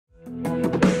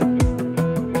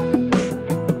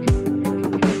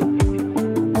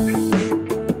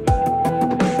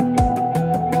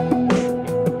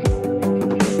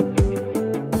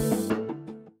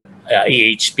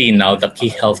EHP now the key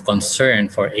health concern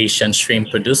for Asian shrimp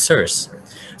producers.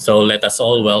 So let us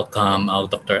all welcome our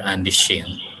Dr. Andy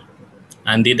Shinn.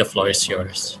 Andy, the floor is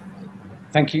yours.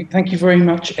 Thank you. Thank you very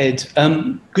much, Ed.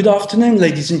 Good afternoon,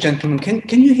 ladies and gentlemen.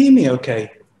 Can you hear me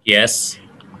okay? Yes.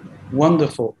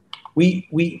 Wonderful. We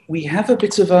have a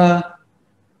bit of a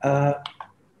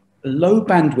low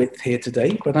bandwidth here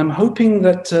today, but I'm hoping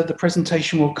that the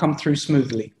presentation will come through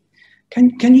smoothly.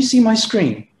 Can you see my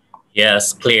screen?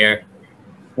 Yes, clear.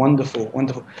 Wonderful,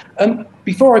 wonderful.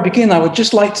 Before I begin, I would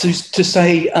just like to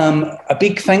say a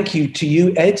big thank you to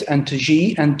you, Ed, and to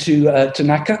Ji, and to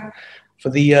Naka for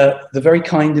the very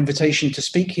kind invitation to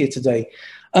speak here today.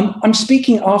 I'm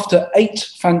speaking after 8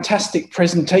 fantastic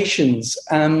presentations,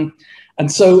 and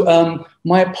so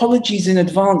my apologies in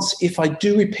advance if I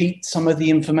do repeat some of the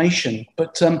information,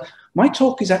 but my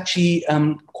talk is actually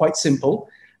quite simple.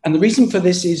 And the reason for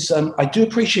this is I do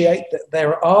appreciate that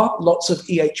there are lots of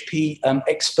EHP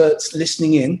experts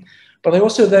listening in, but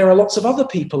there are lots of other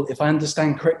people, if I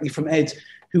understand correctly from Ed,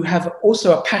 who have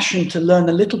also a passion to learn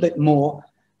a little bit more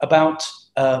about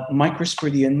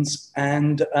microsporidians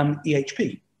and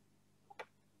EHP.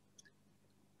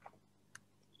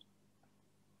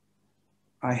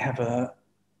 I have a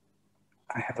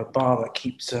bar that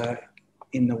keeps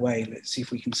in the way. Let's see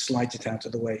if we can slide it out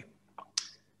of the way.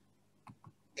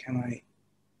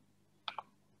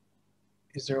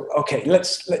 Okay,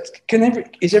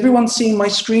 is everyone seeing my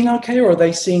screen okay, or are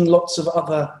they seeing lots of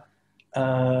other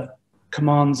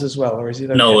commands as well, or is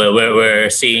it okay? No, we're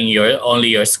seeing only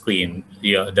your screen.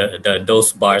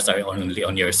 Those bars are only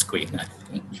on your screen.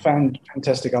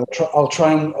 Fantastic. I'll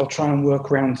try and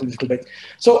work around a little bit.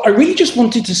 So I really just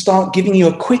wanted to start giving you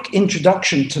a quick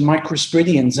introduction to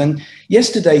microsporidians, and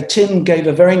yesterday Tim gave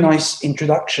a very nice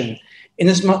introduction in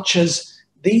as much as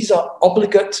these are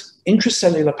obligate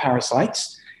intracellular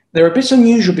parasites. They're a bit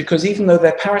unusual because even though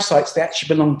they're parasites, they actually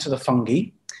belong to the fungi.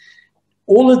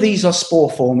 All of these are spore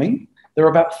forming. There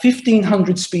are about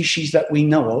 1,500 species that we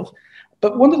know of.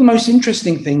 But one of the most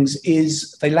interesting things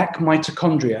is they lack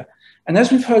mitochondria. And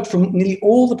as we've heard from nearly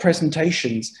all the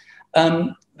presentations,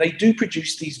 they do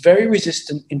produce these very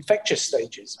resistant infectious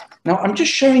stages. Now, I'm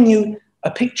just showing you a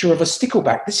picture of a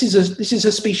stickleback. This is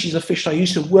a species of fish I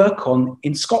used to work on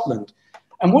in Scotland.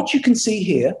 And what you can see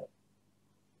here,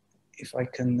 if I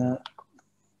can,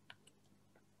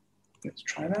 let's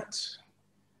try that.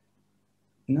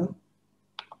 No.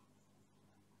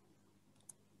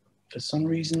 For some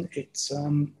reason, it's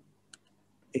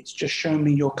just showing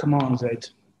me your commands, Ed.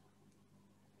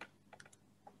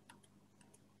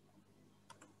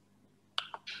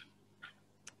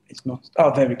 It's not,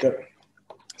 oh, there we go.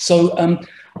 So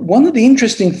one of the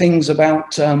interesting things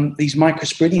about these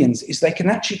microsporidians is they can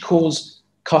actually cause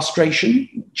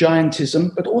castration,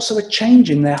 giantism, but also a change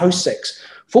in their host sex.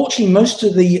 Fortunately, most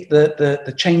of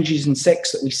the changes in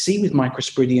sex that we see with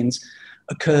microsporidians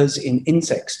occurs in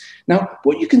insects. Now,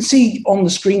 what you can see on the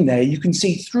screen there, you can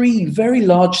see 3 very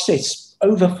large cysts,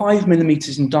 over 5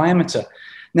 millimeters in diameter.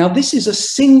 Now, this is a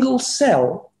single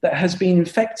cell that has been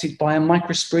infected by a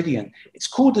microsporidian. It's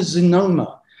called a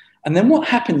xenoma. And then what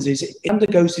happens is it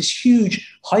undergoes this huge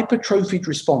hypertrophied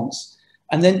response.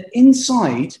 And then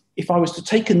inside, if I was to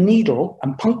take a needle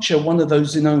and puncture one of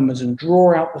those xenomas and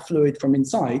draw out the fluid from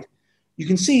inside, you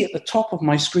can see at the top of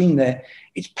my screen there,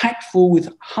 it's packed full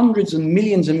with hundreds and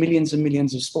millions and millions and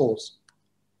millions of spores.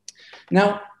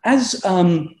 Now, as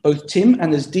both Tim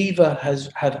and as Diva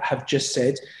have just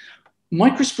said,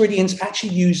 microsporidians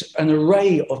actually use an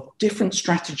array of different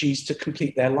strategies to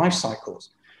complete their life cycles.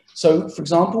 So, for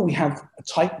example, we have a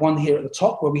type 1 here at the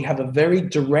top where we have a very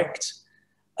direct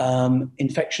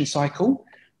infection cycle.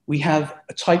 We have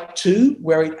a type 2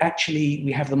 where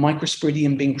we have the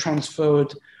microsporidium being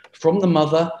transferred from the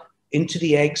mother into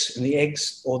the eggs, and the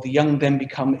eggs or the young then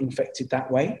become infected that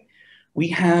way. We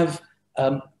have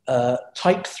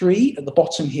type 3 at the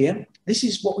bottom here. This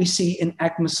is what we see in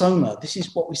agmosoma. This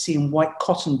is what we see in white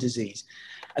cotton disease.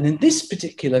 And in this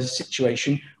particular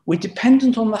situation, we're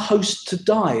dependent on the host to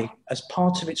die as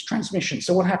part of its transmission.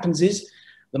 So what happens is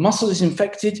the mussel is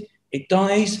infected, it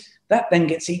dies, that then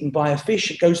gets eaten by a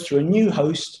fish, it goes through a new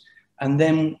host, and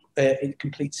then it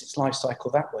completes its life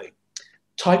cycle that way.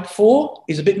 Type 4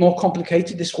 is a bit more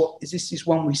complicated. This is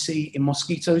one we see in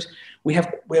mosquitoes.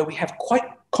 Where we have quite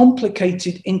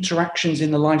complicated interactions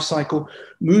in the life cycle,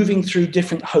 moving through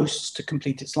different hosts to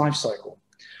complete its life cycle.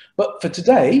 But for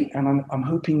today, and I'm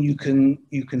hoping you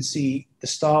can see the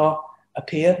star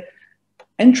appear,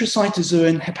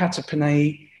 Enterocytozoon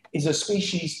hepatopenaei is a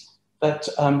species that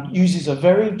uses a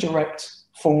very direct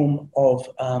form of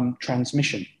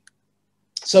transmission.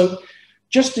 So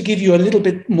just to give you a little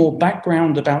bit more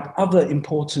background about other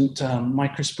important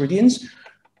microsporidians,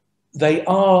 they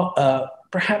are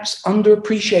perhaps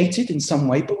underappreciated in some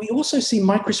way, but we also see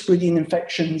microsporidian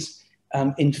infections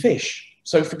in fish.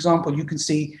 So for example, you can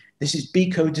see this is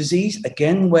Beco disease,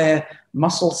 again, where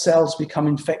muscle cells become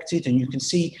infected, and you can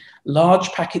see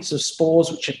large packets of spores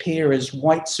which appear as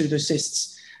white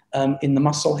pseudocysts in the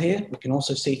muscle here. We can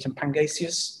also see it in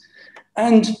Pangasius.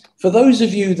 And for those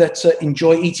of you that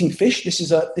enjoy eating fish, this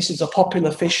is a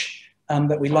popular fish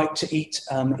that we like to eat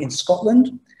in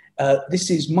Scotland. This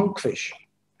is monkfish.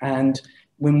 And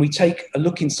when we take a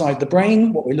look inside the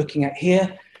brain, what we're looking at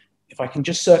here, if I can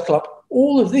just circle up,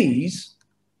 all of these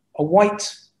are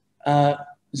white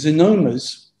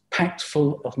xenomas packed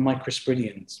full of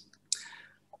microsporidians.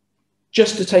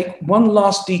 Just to take one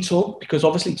last detour, because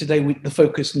obviously today the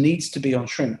focus needs to be on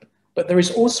shrimp, but there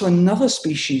is also another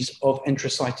species of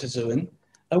Enterocytozoon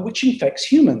which infects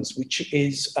humans, which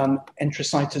is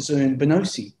Enterocytozoon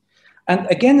benosi. And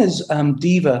again, as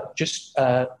Diva just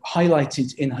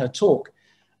highlighted in her talk,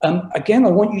 again,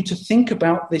 I want you to think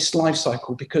about this life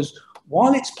cycle, because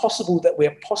while it's possible that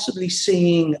we're possibly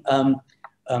seeing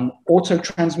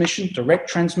auto-transmission, direct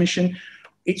transmission,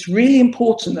 it's really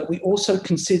important that we also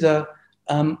consider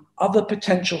other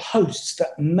potential hosts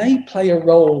that may play a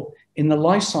role in the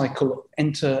life cycle of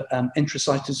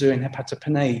Enterocytozoon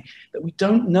hepatopenaei that we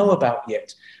don't know about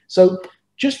yet. So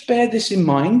just bear this in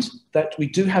mind, that we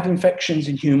do have infections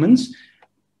in humans.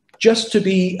 Just to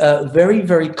be very,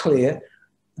 very clear,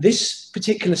 this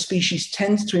particular species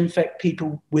tends to infect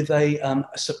people with a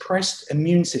suppressed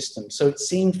immune system. So it's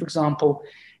seen, for example,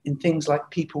 in things like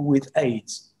people with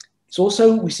AIDS. It's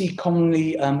also, we see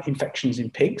commonly infections in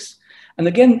pigs. And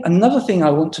again, another thing I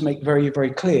want to make very,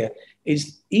 very clear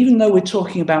is, even though we're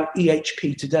talking about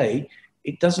EHP today,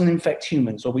 it doesn't infect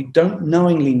humans, or we don't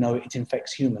knowingly know it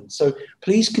infects humans. So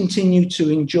please continue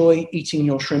to enjoy eating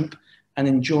your shrimp and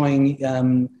enjoying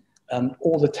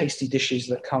all the tasty dishes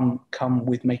that come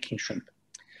with making shrimp.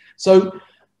 So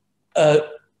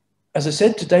as I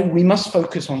said, today we must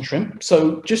focus on shrimp.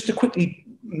 So just to quickly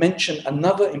mention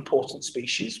another important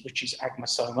species, which is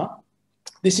Agmasoma.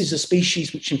 This is a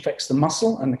species which infects the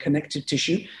muscle and the connective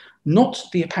tissue, not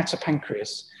the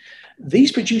hepatopancreas.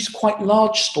 These produce quite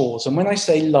large spores. And when I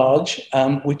say large,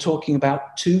 we're talking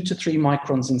about 2 to 3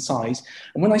 microns in size.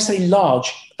 And when I say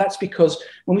large, that's because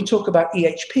when we talk about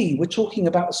EHP, we're talking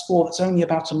about a spore that's only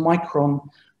about a micron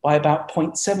by about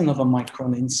 0.7 of a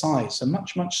micron in size, so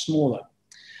much, much smaller.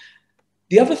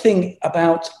 The other thing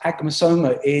about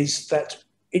Agmasoma is that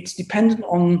it's dependent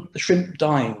on the shrimp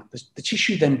dying. The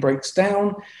tissue then breaks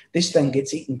down. This then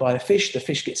gets eaten by a fish. The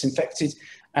fish gets infected,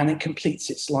 and it completes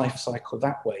its life cycle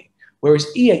that way. Whereas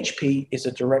EHP is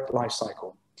a direct life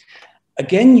cycle.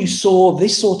 Again, you saw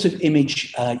this sort of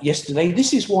image yesterday.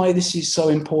 This is why this is so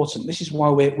important. This is why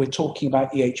we're talking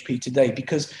about EHP today,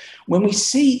 because when we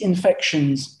see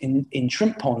infections in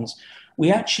shrimp ponds,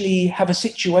 we actually have a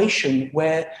situation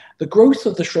where the growth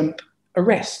of the shrimp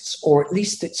arrests, or at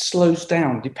least it slows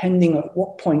down, depending at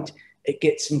what point it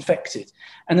gets infected.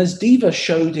 And as Diva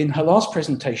showed in her last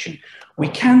presentation, we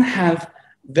can have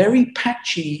very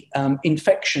patchy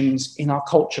infections in our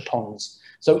culture ponds.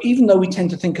 So even though we tend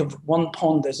to think of one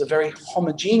pond as a very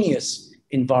homogeneous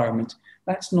environment,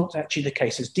 that's not actually the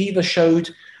case. As Diva showed,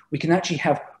 we can actually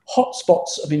have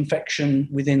hotspots of infection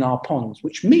within our ponds,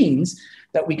 which means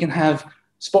that we can have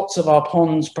spots of our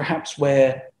ponds perhaps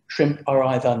where shrimp are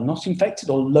either not infected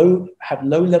or have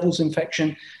low levels of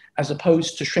infection, as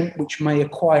opposed to shrimp which may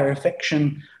acquire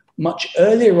infection much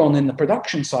earlier on in the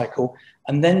production cycle,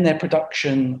 and then their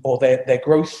production or their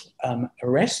growth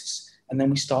arrests, and then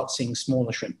we start seeing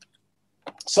smaller shrimp.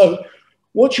 So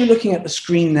what you're looking at the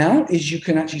screen now is, you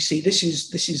can actually see this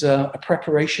is a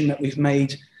preparation that we've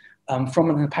made from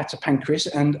an hepatopancreas,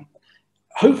 and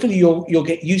hopefully you'll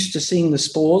get used to seeing the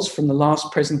spores from the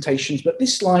last presentations, but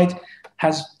this slide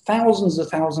has thousands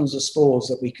of spores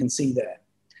that we can see there.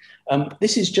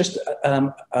 This is just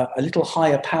a little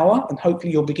higher power, and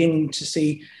hopefully you're beginning to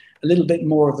see a little bit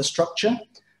more of the structure.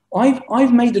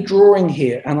 I've made a drawing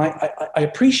here, and I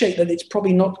appreciate that it's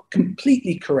probably not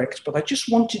completely correct, but I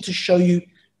just wanted to show you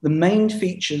the main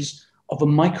features of a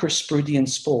microsporidian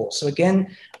spore. So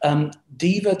again,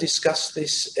 Diva discussed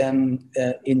this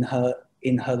in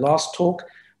her last talk,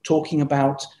 talking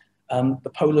about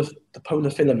the polar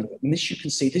filament. And this, you can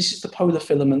see, this is the polar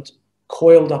filament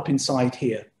coiled up inside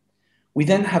here. We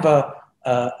then have a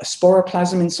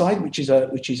sporoplasm inside, which is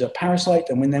a parasite,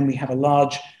 and then we have a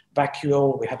large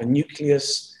vacuole, we have a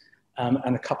nucleus,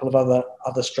 and a couple of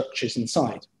other structures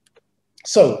inside.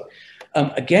 So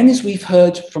Again, as we've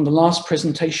heard from the last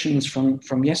presentations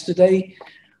from yesterday,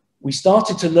 we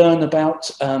started to learn about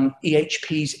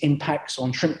EHP's impacts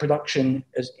on shrimp production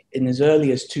as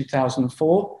early as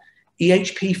 2004.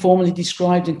 EHP formally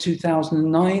described in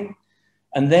 2009.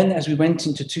 And then as we went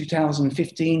into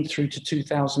 2015 through to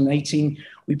 2018,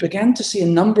 we began to see a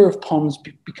number of ponds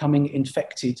becoming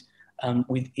infected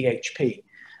with EHP.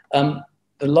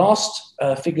 The last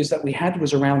figures that we had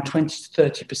was around 20 to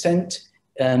 30%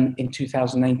 in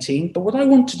 2018. But what I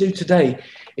want to do today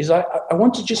is I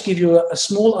want to just give you a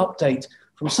small update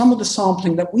from some of the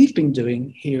sampling that we've been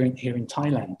doing here in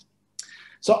Thailand.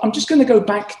 So I'm just going to go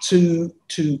back to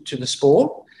the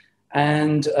spore,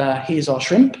 and here's our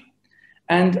shrimp.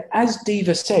 And as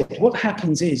Diva said, what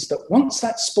happens is that once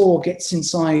that spore gets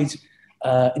inside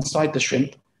the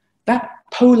shrimp, that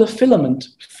polar filament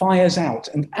fires out.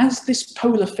 And as this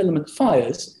polar filament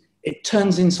fires, it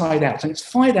turns inside out, and it's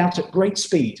fired out at great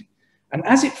speed. And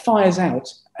as it fires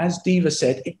out, as Diva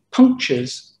said, it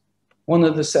punctures one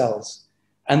of the cells.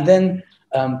 And then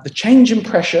the change in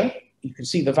pressure, you can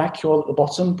see the vacuole at the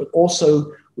bottom, but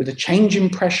also with a change in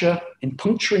pressure in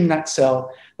puncturing that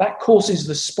cell, that causes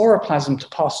the sporoplasm to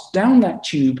pass down that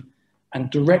tube and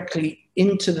directly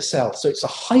into the cell. So it's a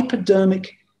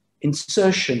hypodermic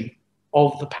insertion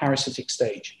of the parasitic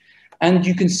stage. And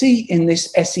you can see in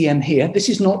this SEM here, this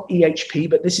is not EHP,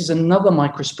 but this is another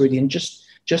microsporidian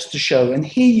just to show. And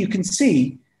here you can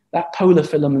see that polar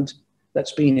filament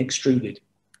that's been extruded.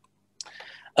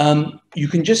 You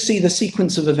can just see the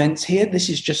sequence of events here. This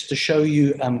is just to show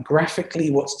you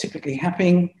graphically what's typically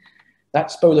happening.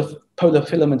 That polar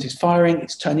filament is firing,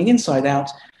 it's turning inside out.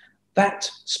 That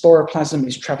sporoplasm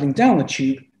is traveling down the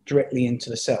tube directly into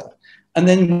the cell. And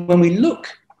then when we look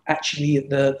actually at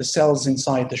the cells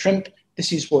inside the shrimp,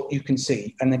 this is what you can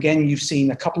see. And again, you've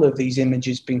seen a couple of these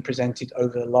images being presented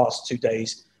over the last 2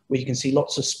 days, where you can see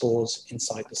lots of spores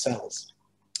inside the cells.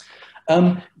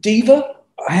 Diva,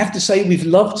 I have to say we've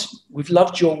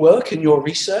loved your work and your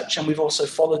research, and we've also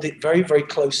followed it very, very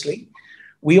closely.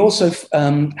 We also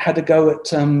had a go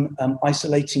at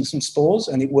isolating some spores,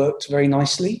 and it worked very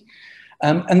nicely.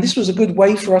 And this was a good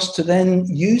way for us to then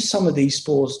use some of these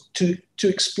spores to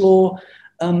explore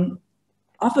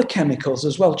other chemicals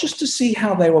as well, just to see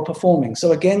how they were performing.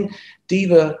 So again,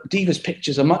 Diva's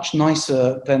pictures are much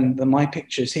nicer than my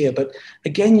pictures here, but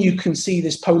again, you can see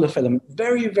this polar filament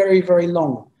very, very, very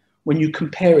long when you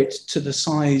compare it to the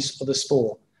size of the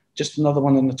spore. Just another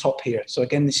one on the top here. So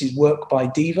again, this is work by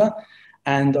Diva,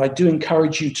 and I do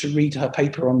encourage you to read her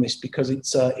paper on this because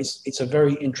it's a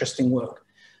very interesting work.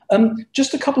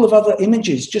 Just a couple of other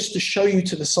images just to show you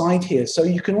to the side here. So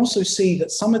you can also see that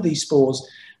some of these spores,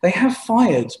 they have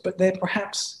fired, but they're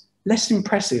perhaps less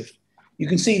impressive. You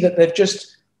can see that they've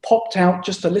just popped out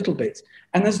just a little bit.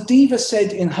 And as Diva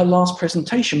said in her last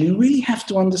presentation, we really have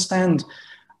to understand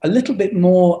a little bit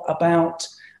more about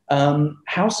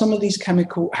how some of these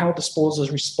how the spores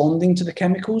are responding to the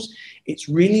chemicals. It's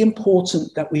really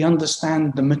important that we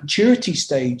understand the maturity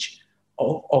stage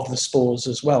of the spores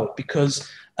as well, because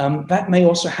that may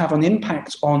also have an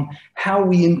impact on how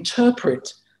we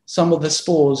interpret some of the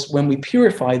spores when we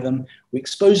purify them, we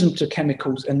expose them to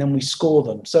chemicals, and then we score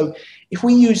them. So if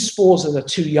we use spores that are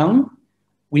too young,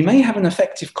 we may have an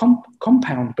effective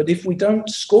compound, but if we don't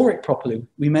score it properly,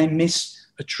 we may miss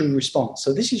a true response.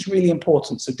 So this is really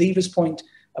important. So Diva's point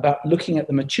about looking at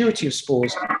the maturity of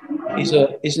spores is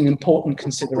an important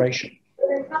consideration.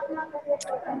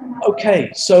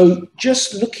 Okay, so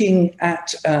just looking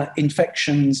at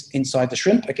infections inside the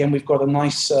shrimp. Again, we've got a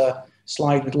nice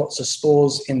slide with lots of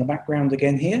spores in the background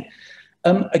again here.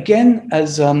 Again,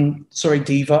 as, sorry,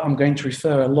 Diva, I'm going to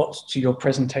refer a lot to your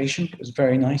presentation. It was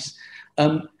very nice.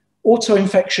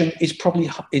 Autoinfection is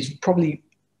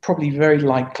probably very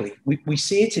likely. We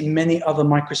see it in many other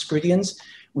microsporidians.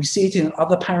 We see it in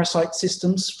other parasite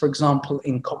systems, for example,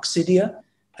 in coccidia,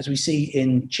 as we see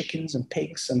in chickens and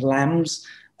pigs and lambs,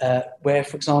 where,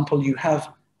 for example, you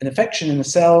have an infection in a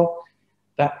cell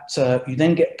that you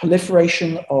then get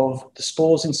proliferation of the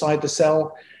spores inside the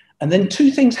cell. And then two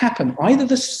things happen. Either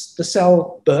the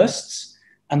cell bursts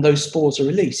and those spores are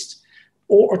released,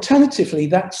 or alternatively,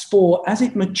 that spore, as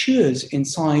it matures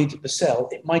inside the cell,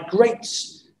 it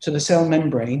migrates to the cell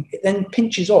membrane, it then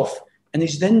pinches off and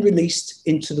is then released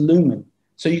into the lumen.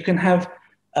 So you can have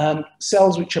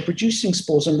cells which are producing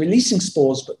spores and releasing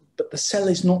spores, but the cell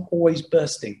is not always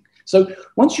bursting. So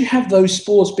once you have those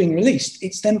spores being released,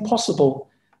 it's then possible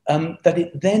that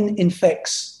it then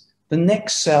infects the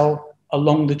next cell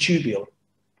along the tubule.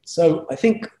 So I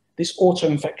think this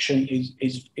autoinfection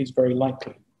is very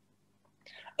likely.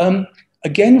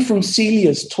 Again, from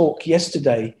Celia's talk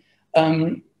yesterday,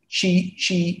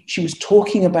 she was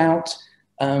talking about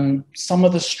some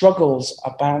of the struggles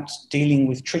about dealing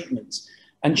with treatments.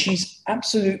 And she's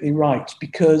absolutely right,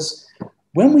 because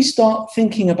when we start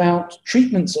thinking about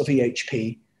treatments of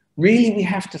EHP, really we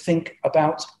have to think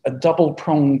about a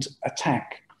double-pronged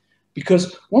attack.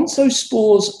 Because once those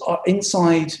spores are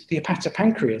inside the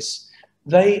hepatopancreas,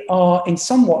 they are in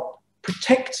somewhat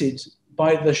protected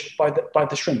by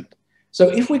the shrimp. So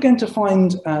if we're going to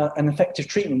find an effective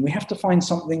treatment, we have to find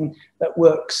something that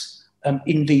works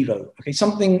in vivo. Okay,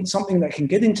 something that can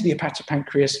get into the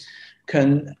hepatopancreas,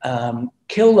 can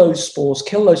kill those spores,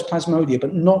 kill those plasmodia,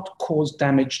 but not cause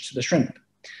damage to the shrimp.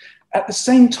 At the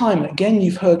same time, again,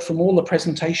 you've heard from all the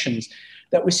presentations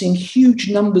that we're seeing huge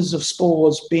numbers of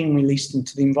spores being released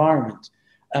into the environment.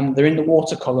 They're in the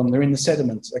water column, they're in the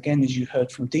sediments, again, as you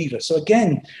heard from Diva. So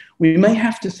again, we may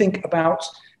have to think about,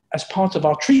 as part of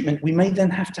our treatment, we may then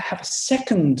have to have a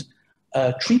second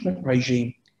treatment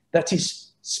regime that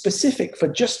is specific for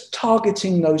just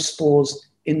targeting those spores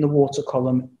in the water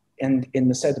column and in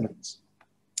the sediments.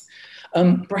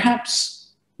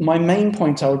 Perhaps my main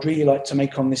point I would really like to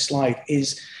make on this slide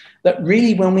is that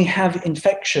really when we have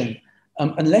infection,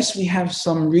 unless we have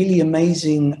some really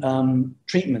amazing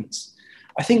treatments,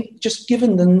 I think just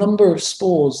given the number of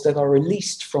spores that are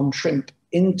released from shrimp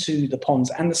into the ponds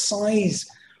and the size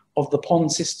of the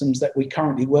pond systems that we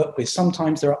currently work with,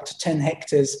 sometimes they're up to 10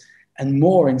 hectares and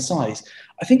more in size.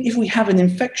 I think if we have an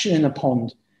infection in a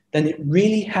pond, then it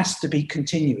really has to be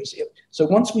continuous. So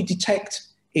once we detect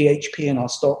EHP in our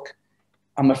stock,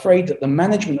 I'm afraid that the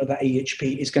management of that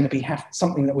EHP is going to be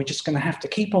something that we're just going to have to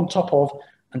keep on top of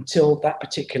until that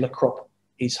particular crop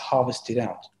is harvested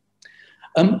out.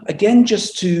 Again,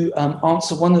 just to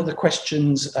answer one of the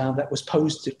questions that was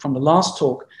posed from the last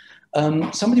talk,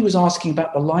 somebody was asking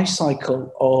about the life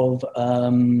cycle of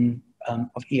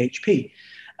EHP.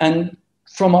 And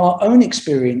from our own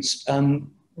experience,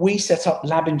 we set up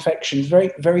lab infections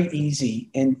very, very easy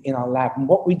in our lab. And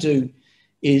what we do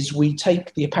is we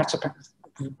take the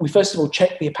we first of all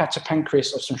check the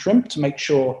hepatopancreas of some shrimp to make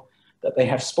sure that they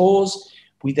have spores.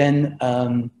 We then,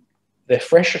 they're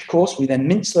fresh, of course. We then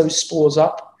mince those spores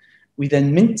up. We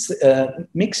then mix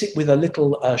it with a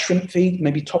little shrimp feed,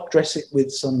 maybe top dress it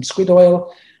with some squid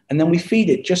oil, and then we feed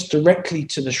it just directly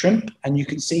to the shrimp. And you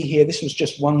can see here, this was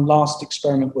just one last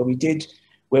experiment where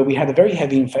we had a very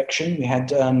heavy infection. We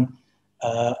had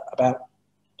about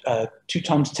 2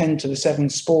 times 10 to the 7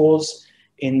 spores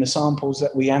in the samples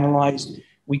that we analyzed.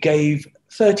 We gave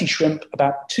 30 shrimp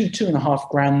about 2.5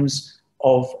 grams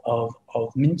of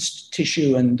minced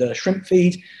tissue and shrimp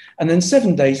feed. And then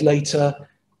 7 days later,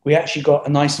 we actually got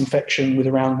a nice infection with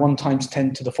around 1 times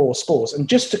 10 to the 4 spores. And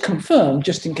just to confirm,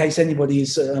 just in case anybody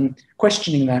is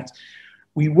questioning that,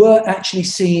 we were actually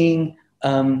seeing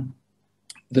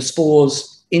the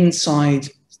spores inside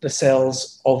the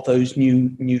cells of those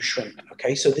new shrimp.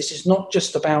 Okay, so this is not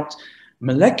just about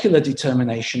molecular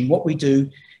determination. What we do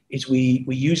is we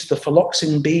use the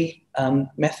phylloxin B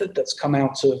method that's come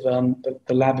out of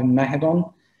the lab in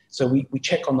Mahadon. So we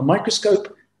check on the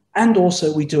microscope, and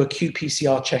also we do a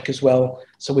qPCR check as well.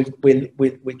 So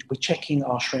we're checking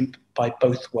our shrimp by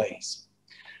both ways.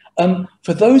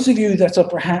 For those of you that are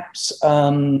perhaps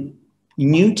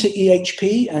new to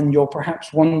EHP and you're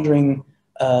perhaps wondering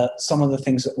some of the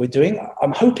things that we're doing,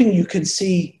 I'm hoping you can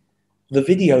see the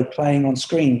video playing on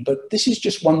screen, but this is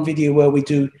just one video where we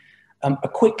do a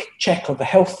quick check of the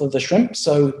health of the shrimp.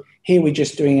 So here we're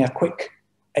just doing a quick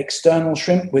external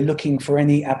shrimp. We're looking for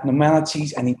any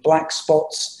abnormalities, any black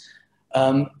spots.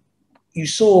 You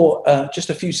saw just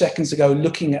a few seconds ago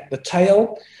looking at the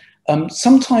tail.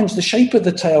 Sometimes the shape of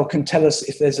the tail can tell us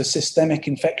if there's a systemic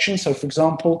infection. So for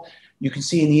example, you can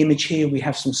see in the image here, we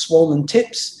have some swollen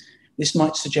tips. This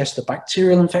might suggest a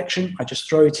bacterial infection. I just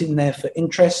throw it in there for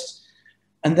interest.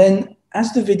 And then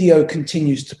as the video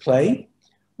continues to play,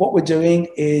 what we're doing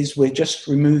is we're just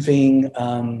removing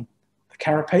the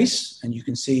carapace, and you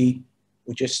can see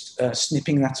we're just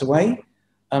snipping that away.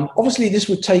 Obviously, this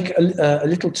would take a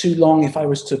little too long if I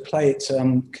was to play it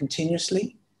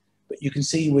continuously, but you can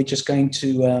see we're just going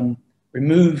to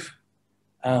remove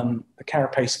the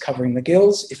carapace covering the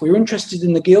gills. If we were interested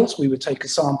in the gills, we would take a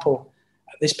sample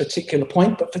at this particular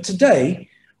point, but for today,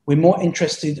 we're more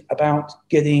interested about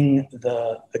getting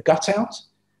the gut out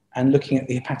and looking at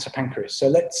the hepatopancreas. So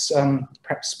let's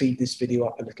perhaps speed this video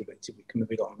up a little bit so we can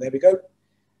move it on. There we go.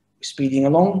 We're speeding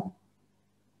along.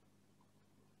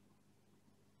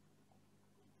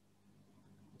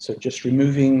 So just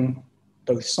removing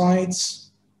both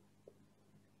sides.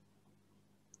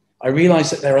 I realize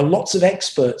that there are lots of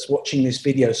experts watching this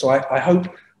video, so I hope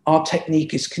our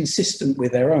technique is consistent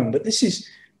with their own, but this is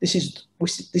this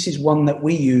is one that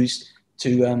we use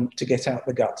to get out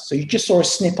the gut. So you just saw a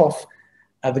snip off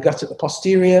the gut at the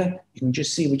posterior. You can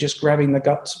just see we're just grabbing the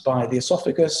gut by the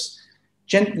esophagus.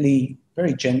 Gently,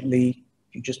 very gently,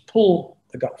 you just pull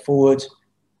the gut forward.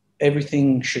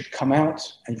 Everything should come out,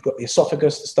 and you've got the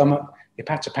esophagus, the stomach, the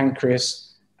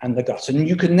hepatopancreas, and the gut. And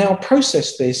you can now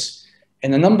process this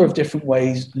in a number of different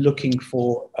ways, looking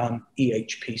for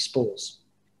EHP spores.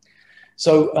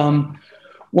 So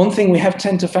one thing we have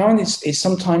tend to find is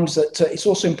sometimes that it's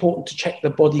also important to check the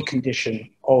body condition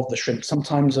of the shrimp.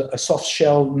 Sometimes a soft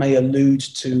shell may allude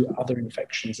to other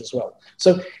infections as well.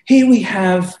 So here we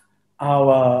have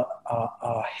our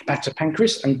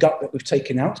hepatopancreas and gut that we've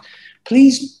taken out.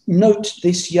 Please note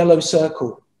this yellow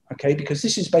circle, okay, because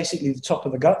this is basically the top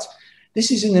of the gut. This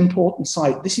is an important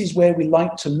site. This is where we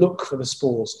like to look for the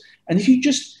spores. And if you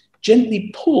just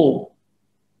gently pull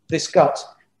this gut,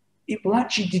 it will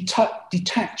actually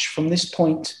detach from this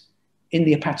point in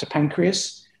the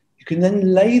hepatopancreas. You can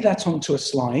then lay that onto a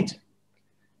slide,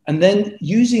 and then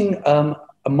using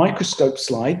a microscope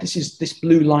slide, this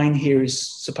blue line here is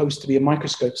supposed to be a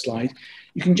microscope slide,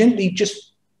 you can gently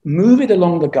just move it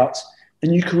along the gut,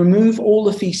 and you can remove all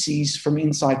the feces from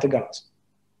inside the gut.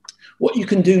 What you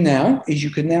can do now is you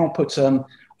can now put a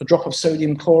drop of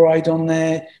sodium chloride on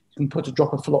there, you can put a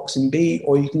drop of phloxin B,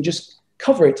 or you can just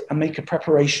cover it and make a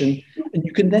preparation, and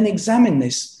you can then examine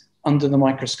this under the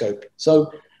microscope.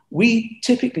 So we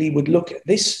typically would look at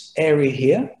this area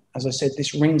here, as I said,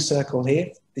 this ring circle here,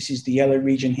 this is the yellow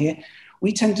region here.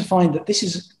 We tend to find that this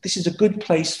is a good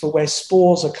place for where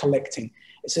spores are collecting.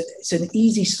 It's an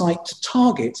easy site to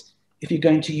target if you're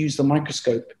going to use the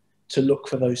microscope to look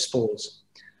for those spores.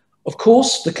 Of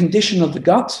course, the condition of the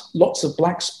gut, lots of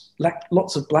black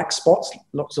spots,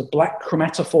 lots of black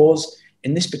chromatophores.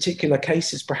 In this particular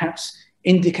case, is perhaps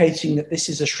indicating that this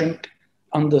is a shrimp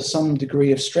under some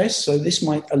degree of stress. So this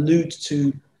might allude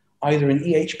to either an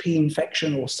EHP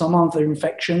infection or some other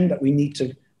infection that we need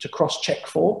to cross-check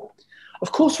for.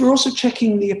 Of course, we're also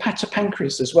checking the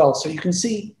hepatopancreas as well. So you can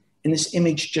see in this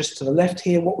image just to the left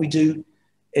here, what we do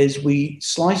is we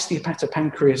slice the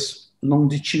hepatopancreas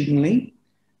longitudinally,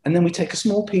 and then we take a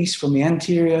small piece from the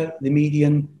anterior, the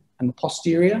median, and the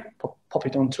posterior, pop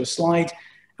it onto a slide,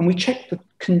 and we check the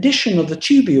condition of the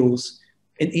tubules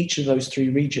in each of those three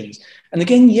regions. And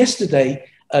again, yesterday,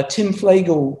 Tim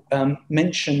Flagel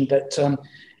mentioned that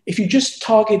if you just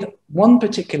target one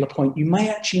particular point, you may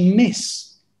actually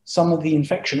miss some of the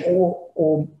infection,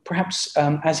 or perhaps,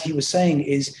 as he was saying,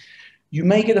 is you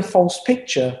may get a false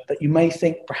picture that you may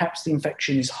think perhaps the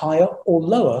infection is higher or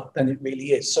lower than it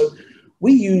really is. So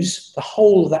we use the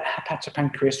whole of that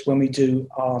hepatopancreas when we do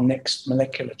our next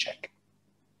molecular check.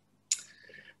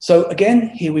 So again,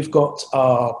 here we've got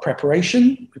our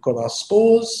preparation, we've got our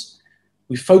spores.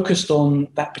 We focused on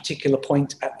that particular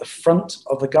point at the front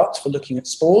of the gut for looking at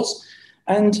spores.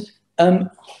 And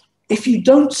if you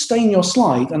don't stain your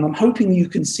slide, and I'm hoping you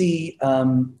can see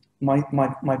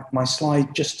my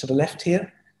slide just to the left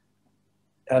here,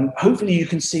 hopefully you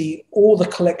can see all the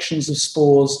collections of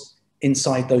spores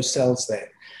inside those cells there.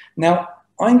 Now,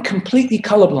 I'm completely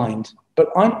colorblind, but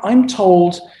I'm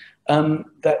told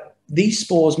that these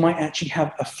spores might actually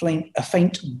have a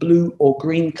faint blue or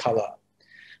green color.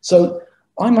 So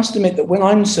I must admit that when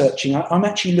I'm searching, I'm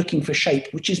actually looking for shape,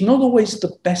 which is not always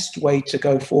the best way to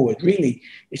go forward. Really,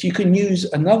 if you can use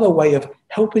another way of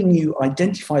helping you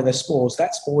identify their spores,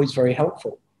 that's always very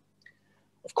helpful.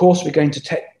 Of course, we're going to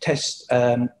check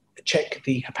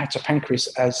the hepatopancreas,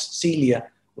 as Celia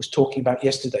was talking about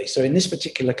yesterday. So in this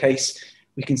particular case,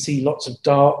 we can see lots of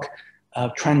dark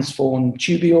transformed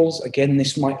tubules. Again,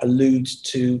 this might allude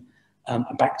to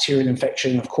a bacterial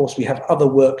infection. Of course, we have other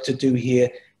work to do here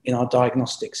in our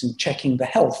diagnostics and checking the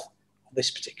health of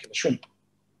this particular shrimp.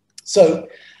 So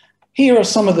here are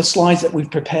some of the slides that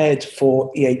we've prepared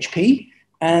for EHP,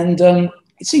 and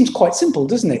it seems quite simple,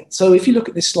 doesn't it? So if you look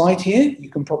at this slide here, you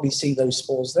can probably see those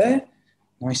spores there,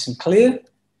 nice and clear.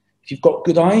 If you've got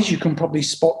good eyes, you can probably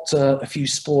spot a few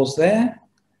spores there.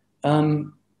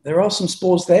 There are some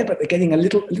spores there, but they're getting a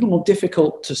little more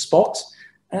difficult to spot.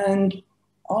 And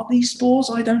are these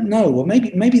spores? I don't know. Or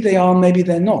maybe they are, maybe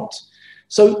they're not.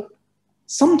 So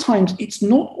sometimes it's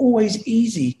not always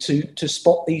easy to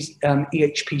spot these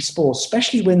EHP spores,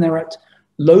 especially when they're at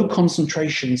low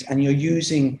concentrations and you're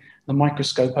using the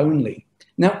microscope only.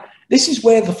 Now, this is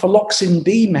where the phloxin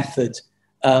B method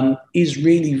is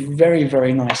really very,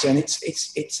 very nice, and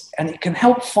it can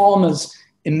help farmers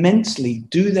immensely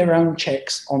do their own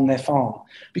checks on their farm,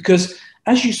 because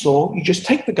as you saw, you just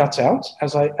take the gut out,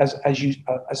 as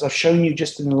I've shown you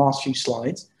just in the last few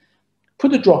slides,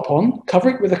 put a drop on, cover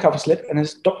it with a cover slip, and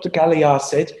as Dr. Galliard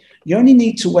said, you only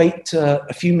need to wait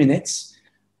a few minutes.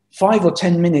 5 or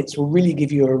 10 minutes will really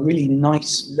give you a really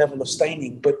nice level of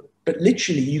staining, but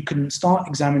literally you can start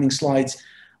examining slides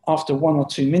after 1 or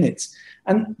 2 minutes.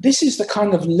 And this is the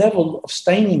kind of level of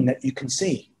staining that you can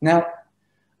see. Now,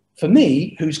 for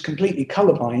me, who's completely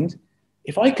colorblind,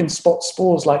 if I can spot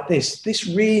spores like this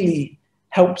really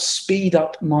helps speed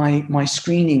up my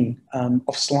screening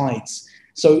of slides.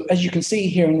 So as you can see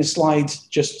here in the slides,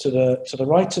 just to the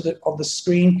right of the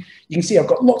screen, you can see I've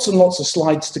got lots and lots of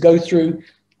slides to go through.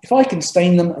 If I can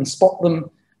stain them and spot them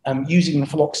using the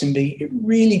phloxin B, it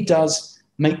really does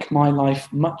make my life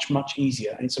much, much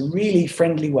easier. It's a really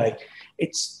friendly way.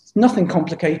 It's nothing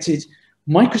complicated.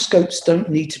 Microscopes don't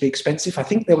need to be expensive. I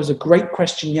think there was a great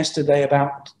question yesterday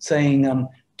about saying,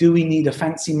 do we need a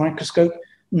fancy microscope?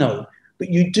 No, but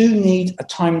you do need a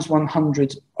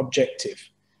 ×100 objective.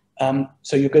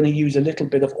 So you're going to use a little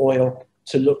bit of oil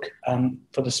to look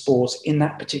for the spores in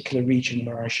that particular region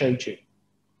where I showed you.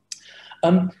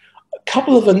 A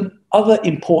couple of other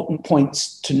important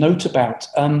points to note about.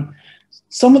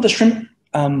 Some of the shrimp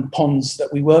ponds that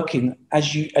we work in,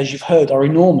 as you've heard, are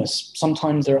enormous.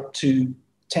 Sometimes they're up to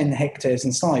 10 hectares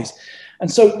in size. And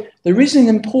so there is an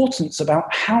importance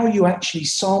about how you actually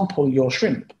sample your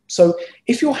shrimp. So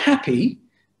if you're happy,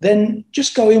 then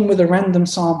just go in with a random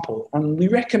sample. And we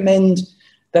recommend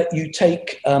that you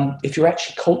take, if you're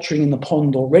actually culturing in the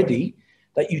pond already,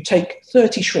 that you take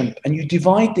 30 shrimp and you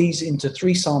divide these into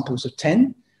 3 samples of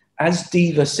 10. As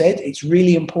Diva said, it's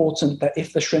really important that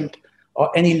if the shrimp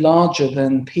are any larger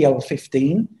than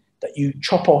PL15, that you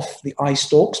chop off the eye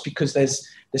stalks, because there's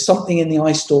something in the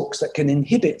eye stalks that can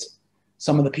inhibit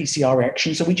some of the PCR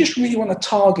reaction. So we just really want to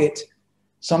target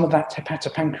some of that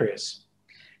hepatopancreas.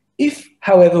 If,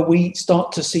 however, we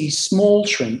start to see small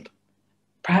shrimp,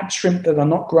 perhaps shrimp that are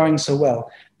not growing so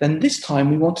well, then this time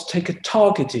we want to take a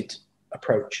targeted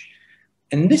approach.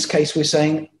 In this case, we're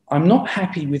saying, I'm not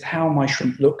happy with how my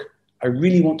shrimp look. I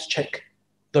really want to check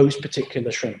those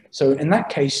particular shrimp. So in that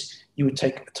case, you would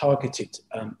take a targeted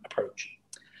approach.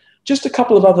 Just a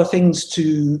couple of other things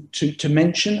to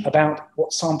mention about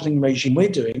what sampling regime we're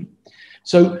doing.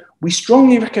 So we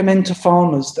strongly recommend to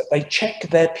farmers that they check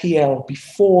their PL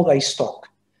before they stock.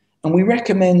 And we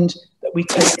recommend that we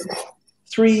take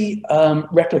 3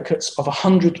 replicates of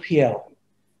 100 PL.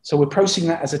 So we're processing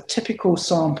that as a typical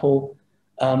sample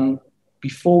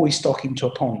before we stock into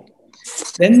a pond.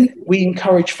 Then we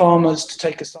encourage farmers to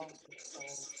take a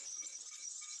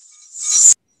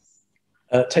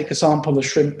sample of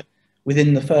shrimp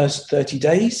within the first 30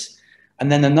 days,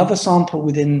 and then another sample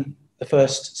within the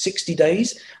first 60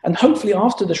 days. And hopefully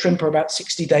after the shrimp are about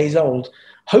 60 days old,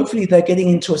 hopefully they're getting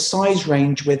into a size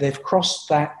range where they've crossed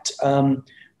that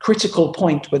critical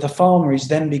point where the farmer is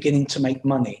then beginning to make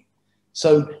money.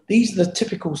 So these are the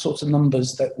typical sorts of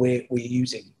numbers that we're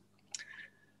using.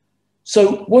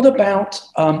 So what about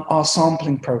our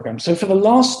sampling program? So for the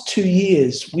last 2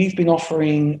 years, we've been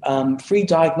offering free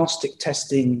diagnostic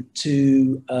testing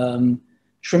to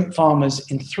shrimp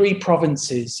farmers in 3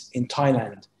 provinces in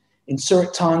Thailand, in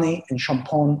Surat Thani, in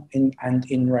Champon, and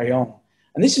in Rayong.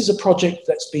 And this is a project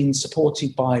that's been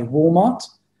supported by Walmart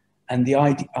and the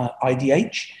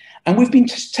IDH. And we've been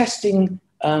testing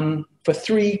for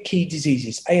 3 key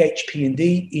diseases, AHP and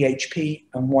D, EHP,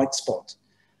 and white spot.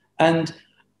 And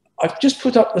I've just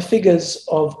put up the figures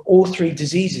of all 3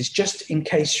 diseases just in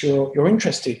case you're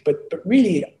interested, but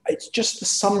really it's just the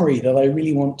summary that I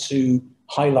really want to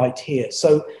highlight here.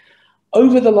 So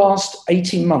over the last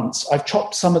 18 months, I've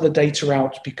chopped some of the data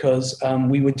out because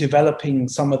we were developing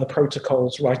some of the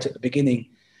protocols right at the beginning,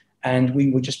 and we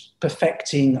were just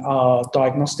perfecting our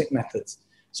diagnostic methods.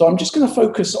 So I'm just going to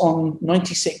focus on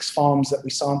 96 farms that we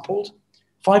sampled,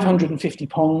 550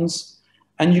 ponds,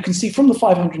 and you can see from the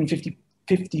 550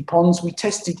 ponds, we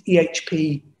tested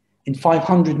EHP in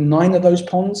 509 of those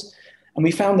ponds, and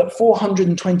we found that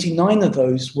 429 of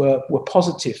those were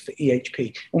positive for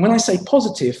EHP. And when I say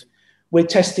positive, we're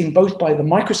testing both by the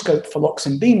microscope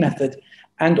phloxin B method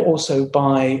and also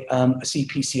by a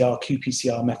CPCR,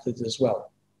 qPCR method as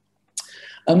well.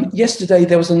 Yesterday,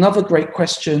 there was another great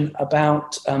question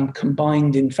about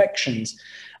combined infections.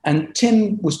 And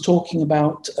Tim was talking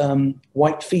about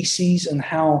white feces and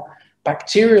how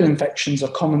bacterial infections are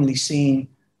commonly seen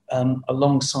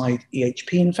alongside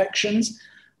EHP infections.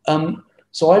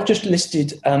 So I've just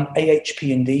listed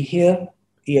AHP and D here,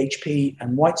 EHP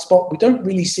and white spot. We don't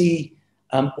really see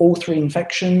all 3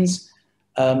 infections,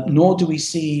 nor do we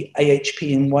see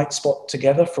AHP and white spot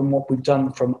together from what we've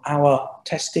done from our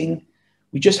testing.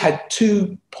 We just had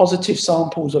 2 positive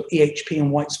samples of EHP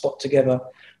and white spot together,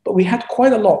 but we had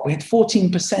quite a lot. We had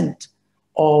 14%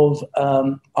 of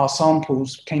our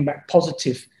samples came back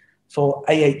positive for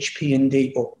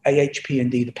AHP&D, or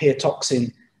AHP&D, the pear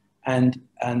toxin, and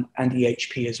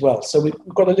EHP as well. So we've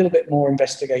got a little bit more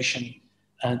investigation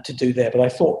to do there, but I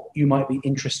thought you might be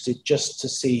interested just to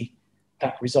see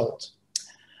that result.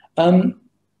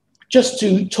 Just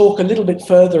to talk a little bit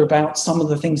further about some of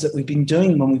the things that we've been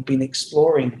doing when we've been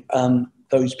exploring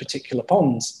those particular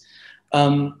ponds.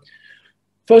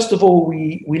 First of all,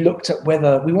 we looked at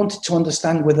whether, we wanted to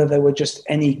understand whether there were just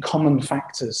any common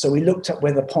factors. So we looked at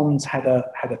whether ponds had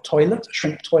a toilet, a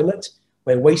shrimp toilet,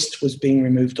 where waste was being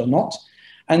removed or not.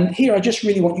 And here I just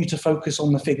really want you to focus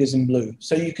on the figures in blue.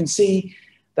 So you can see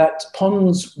that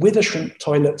ponds with a shrimp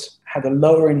toilet had a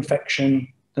lower infection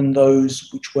than those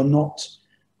which were not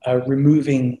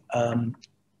removing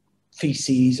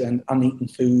feces and uneaten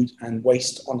food and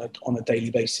waste on a daily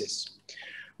basis.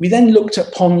 We then looked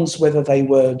at ponds, whether they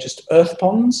were just earth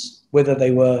ponds, whether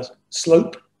they were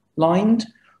slope lined,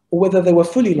 or whether they were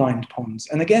fully lined ponds.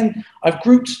 And again, I've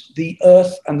grouped the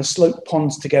earth and the slope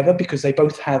ponds together because they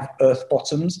both have earth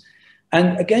bottoms.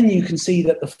 And again, you can see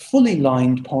that the fully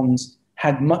lined ponds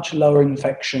had much lower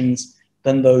infections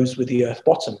than those with the earth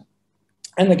bottom.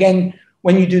 And again,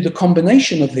 when you do the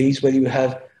combination of these, whether you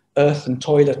have earth and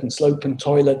toilet and slope and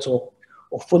toilet, or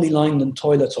fully lined and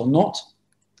toilet or not,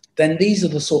 then these are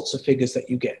the sorts of figures that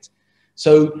you get.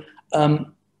 So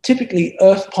typically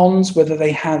earth ponds, whether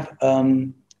they have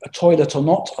a toilet or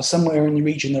not, are somewhere in the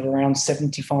region of around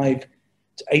 75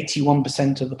 to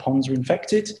 81% of the ponds are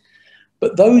infected.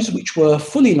 But those which were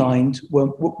fully lined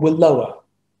were lower.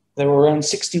 They were around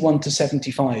 61 to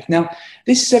 75. Now,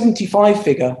 this 75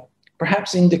 figure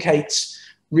perhaps indicates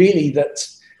really that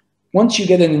once you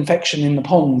get an infection in the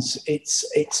ponds, it's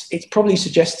probably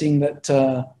suggesting that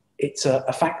it's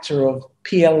a factor of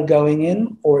PL going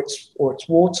in, or it's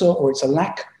water, or it's a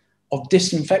lack of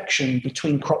disinfection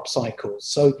between crop cycles.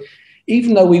 So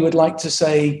even though we would like to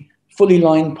say fully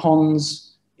lined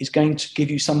ponds is going to give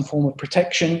you some form of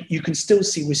protection, you can still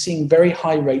see we're seeing very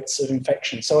high rates of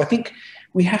infection. So I think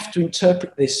we have to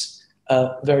interpret this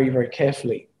very, very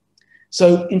carefully.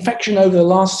 So infection over the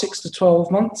last 6 to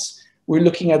 12 months, we're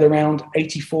looking at around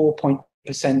 84%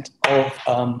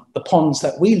 of the ponds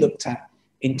that we looked at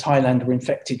in Thailand were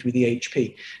infected with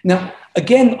EHP. Now,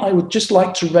 again, I would just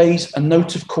like to raise a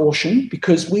note of caution,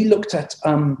 because we looked at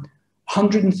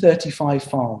 135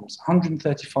 farms,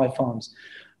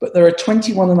 but there are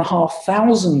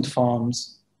 21,500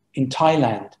 farms in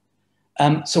Thailand.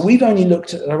 So we've only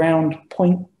looked at around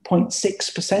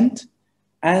 0.6%,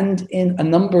 and in a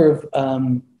number of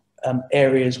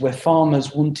areas where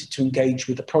farmers wanted to engage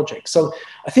with the project. So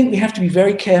I think we have to be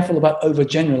very careful about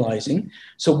overgeneralizing.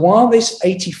 So while this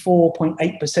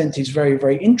 84.8% is very,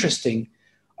 very interesting,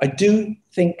 I do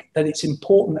think that it's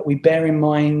important that we bear in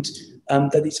mind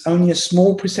that it's only a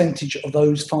small percentage of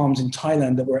those farms in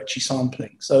Thailand that we're actually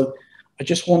sampling. So I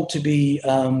just want to be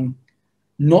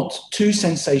not too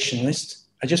sensationalist.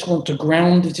 I just want to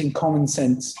ground it in common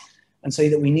sense and say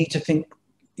that we need to think,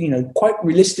 quite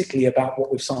realistically about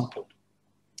what we've sampled.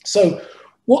 So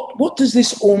what does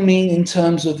this all mean in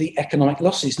terms of the economic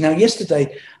losses? Now,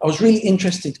 yesterday, I was really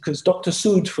interested because Dr.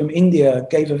 Sood from India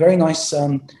gave a very nice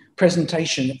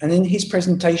presentation. And in his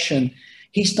presentation,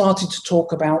 he started to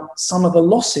talk about some of the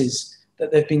losses that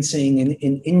they've been seeing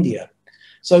in India.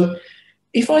 So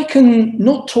if I can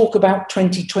not talk about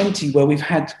 2020, where we've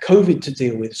had COVID to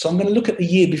deal with, so I'm going to look at the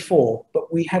year before,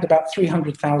 but we had about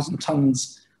 300,000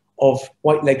 tons of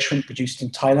white leg shrimp produced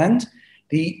in Thailand.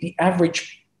 The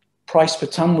average price per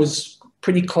ton was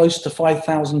pretty close to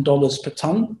 $5,000 per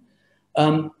ton.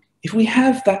 If we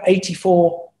have that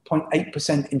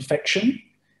 84.8% infection,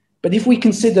 but if we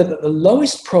consider that the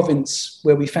lowest province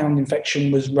where we found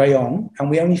infection was Rayon,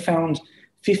 and we only found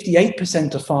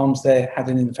 58% of farms there had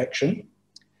an infection.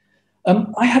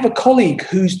 I have a colleague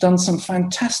who's done some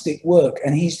fantastic work,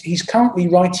 and he's currently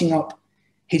writing up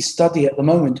his study at the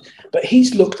moment, but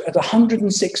he's looked at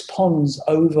 106 ponds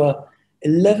over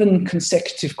 11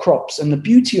 consecutive crops. And the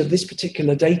beauty of this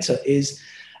particular data is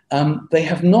they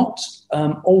have not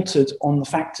altered on the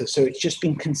factor. So it's just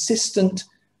been consistent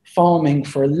farming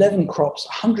for 11 crops,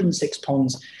 106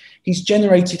 ponds. He's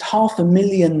generated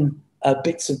 500,000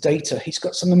 bits of data. He's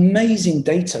got some amazing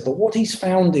data, but what he's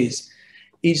found is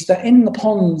that in the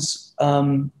ponds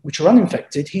which are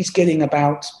uninfected, he's getting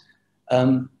about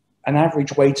an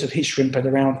average weight of his shrimp at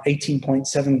around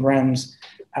 18.7 grams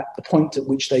at the point at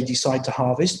which they decide to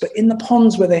harvest. But in the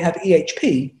ponds where they have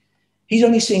EHP, he's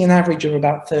only seeing an average of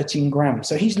about 13 grams.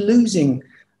 So he's losing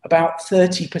about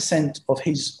 30% of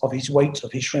his weight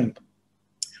of his shrimp.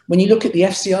 When you look at the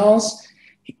FCRs,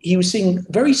 he was seeing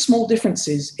very small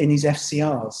differences in his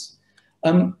FCRs.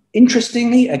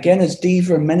 Interestingly, again, as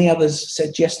Diva and many others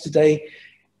said yesterday,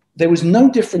 there was no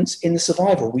difference in the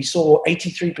survival. We saw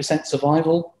 83%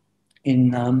 survival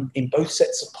in both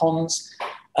sets of ponds.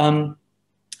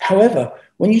 However,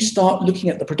 when you start looking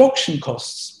at the production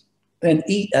costs, then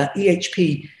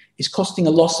EHP is costing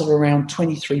a loss of around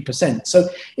 23%. So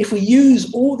if we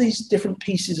use all these different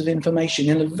pieces of information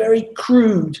in a very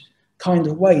crude kind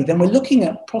of way, then we're looking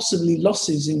at possibly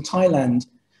losses in Thailand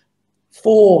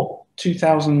for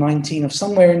 2019 of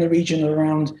somewhere in the region of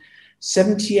around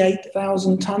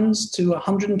 78,000 tons to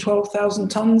 112,000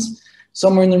 tons,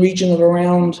 somewhere in the region of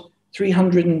around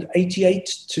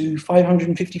 $388 to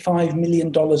 $555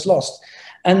 million lost.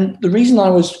 And the reason I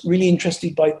was really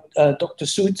interested by Dr.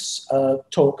 Sood's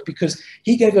talk, because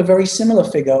he gave a very similar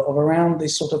figure of around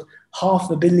this sort of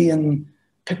 $500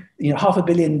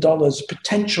 million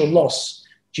potential loss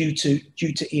due to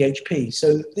EHP.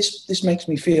 So this makes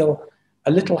me feel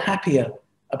a little happier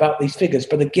about these figures.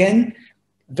 But again,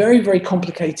 very, very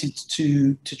complicated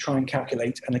to try and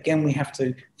calculate. And again, we have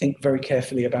to think very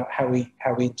carefully about how we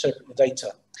interpret the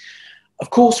data. Of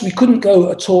course, we couldn't go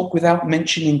a talk without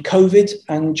mentioning COVID,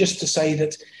 and just to say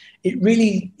that it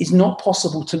really is not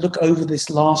possible to look over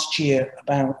this last year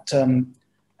about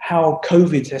how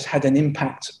COVID has had an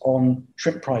impact on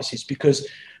shrimp prices, because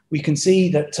we can see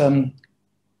that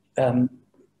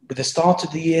with the start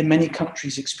of the year, many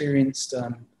countries experienced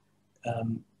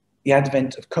the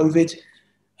advent of COVID.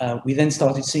 We then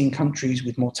started seeing countries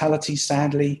with mortality,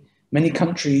 sadly. Many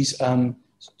countries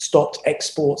stopped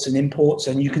exports and imports,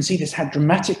 and you can see this had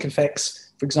dramatic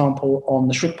effects, for example, on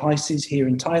the shrimp prices here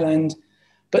in Thailand.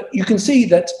 But you can see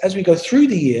that as we go through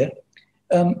the year,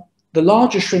 the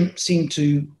larger shrimp seem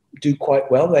to do quite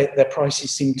well. Their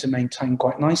prices seem to maintain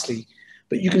quite nicely.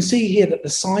 But you can see here that the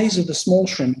size of the small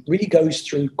shrimp really goes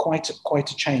through quite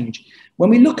a change. When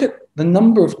we look at the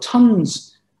number of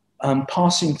tons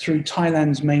passing through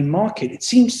Thailand's main market, it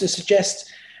seems to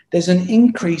suggest there's an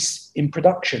increase in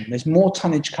production. There's more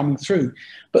tonnage coming through.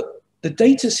 But the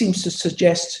data seems to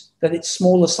suggest that it's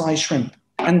smaller size shrimp.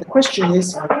 And the question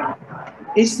is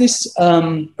this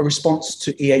a response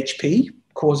to EHP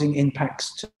causing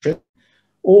impacts to shrimp?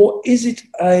 Or is it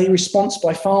a response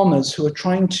by farmers who are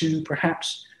trying to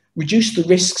perhaps reduce the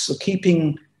risks of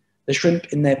keeping the shrimp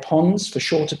in their ponds for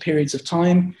shorter periods of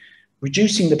time,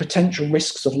 reducing the potential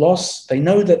risks of loss? They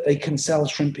know that they can sell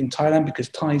shrimp in Thailand because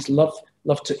Thais love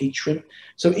to eat shrimp.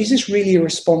 So is this really a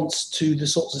response to the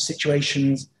sorts of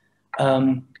situations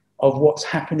of what's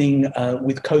happening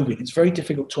with COVID? It's very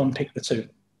difficult to unpick the two.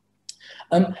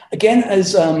 Again,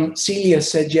 as Celia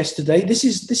said yesterday, this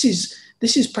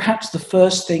is perhaps the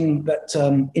first thing that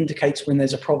indicates when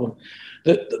there's a problem.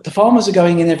 The farmers are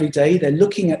going in every day. They're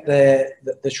looking at the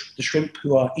shrimp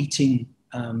who are eating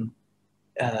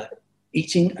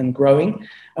and growing.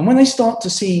 And when they start to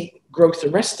see growth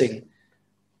arresting,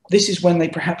 this is when they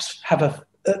perhaps have a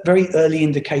very early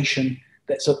indication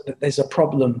that there's a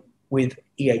problem with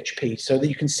EHP. So that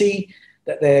you can see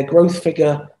that their growth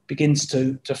figure begins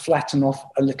to flatten off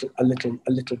a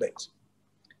little bit.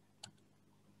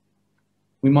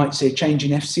 We might see a change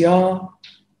in FCR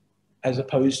as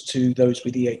opposed to those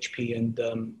with EHP and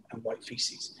white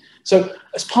feces. So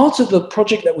as part of the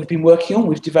project that we've been working on,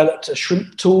 we've developed a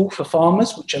shrimp tool for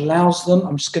farmers, which allows them,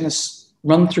 I'm just going to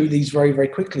run through these very, very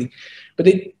quickly, but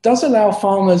it does allow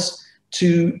farmers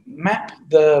to map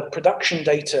the production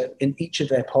data in each of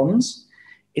their ponds.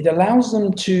 It allows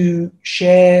them to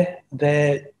share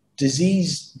their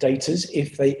disease data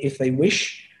if they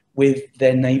wish with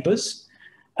their neighbors.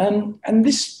 And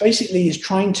this basically is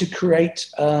trying to create,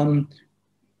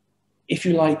 if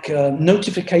you like,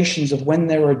 notifications of when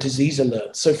there are disease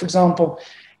alerts. So for example,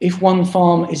 if one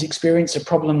farm is experiencing a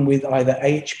problem with either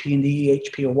AHP and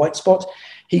EHP or white spot,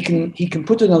 he can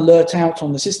put an alert out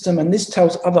on the system, and this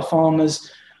tells other farmers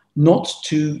not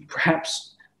to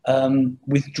perhaps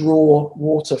withdraw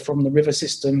water from the river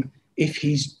system if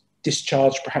he's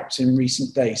discharged perhaps in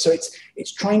recent days. So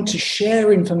it's trying to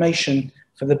share information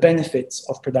for the benefits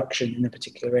of production in a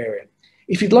particular area.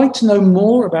 If you'd like to know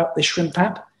more about this shrimp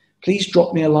app, please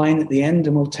drop me a line at the end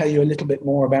and we'll tell you a little bit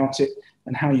more about it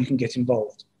and how you can get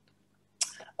involved.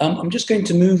 I'm just going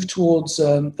to move towards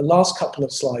the last couple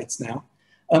of slides now.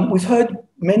 We've heard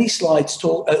many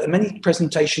many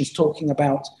presentations talking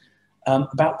about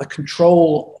the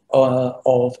control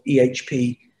of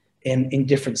EHP in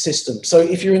different systems. So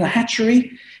if you're in a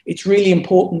hatchery, it's really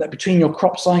important that between your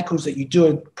crop cycles that you do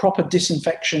a proper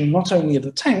disinfection, not only of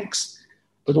the tanks,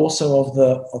 but also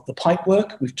of the pipe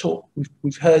work.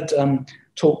 We've heard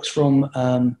talks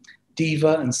from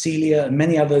Diva and Celia and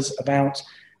many others about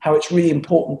how it's really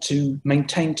important to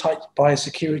maintain tight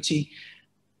biosecurity,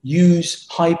 use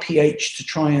high pH to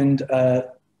try and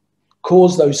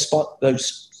cause those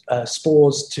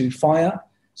spores to fire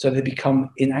so they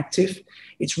become inactive.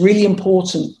 It's really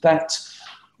important that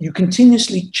you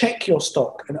continuously check your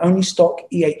stock and only stock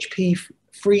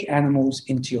EHP-free animals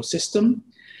into your system.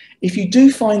 If you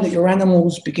do find that your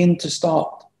animals begin to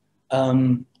stop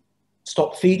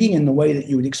feeding in the way that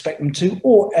you would expect them to,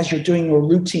 or as you're doing your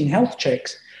routine health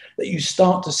checks, that you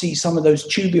start to see some of those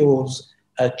tubules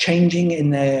changing in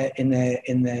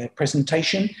their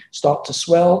presentation, start to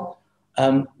swell,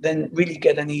 then really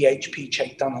get an EHP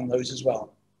check done on those as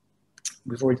well.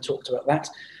 We've already talked about that.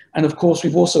 And of course,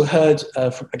 we've also heard,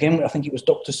 again, I think it was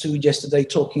Dr. Sood yesterday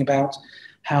talking about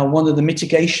how one of the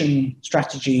mitigation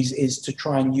strategies is to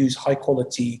try and use high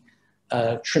quality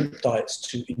shrimp diets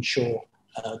to ensure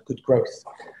good growth.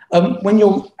 When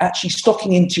you're actually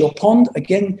stocking into your pond,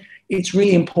 again, it's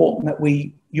really important that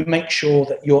you make sure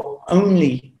that you're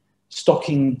only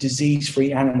stocking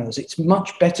disease-free animals. It's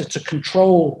much better to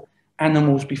control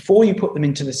animals before you put them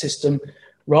into the system,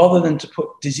 rather than to put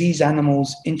disease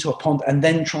animals into a pond and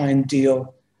then try and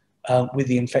deal with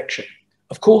the infection.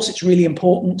 Of course, it's really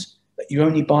important that you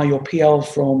only buy your PL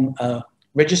from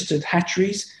registered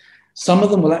hatcheries. Some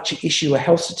of them will actually issue a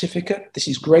health certificate. This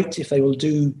is great if they will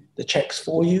do the checks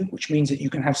for you, which means that you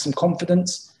can have some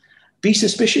confidence. Be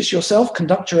suspicious yourself,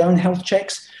 conduct your own health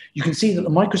checks. You can see that the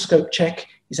microscope check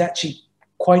is actually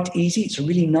quite easy. It's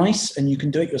really nice, and you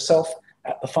can do it yourself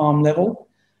at the farm level.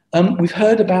 We've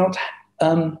heard about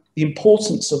the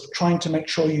importance of trying to make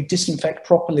sure you disinfect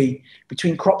properly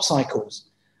between crop cycles.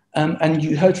 And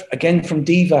you heard again from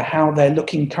Diva how they're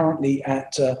looking currently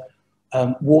at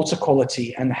water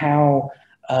quality and how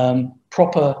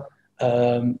proper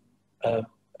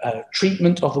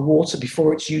treatment of the water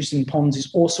before it's used in ponds is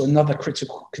also another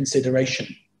critical consideration.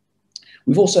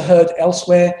 We've also heard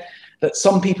elsewhere that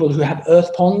some people who have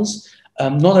earth ponds,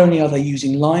 not only are they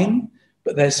using lime,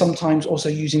 but they're sometimes also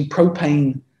using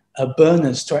propane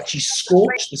burners to actually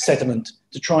scorch the sediment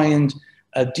to try and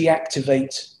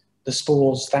deactivate the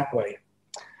spores that way.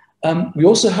 We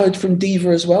also heard from Diva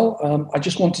as well. I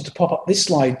just wanted to pop up this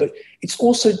slide, but it's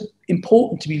also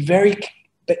important to be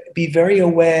very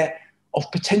aware of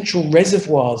potential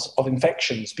reservoirs of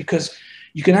infections, because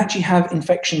you can actually have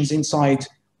infections inside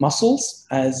mussels,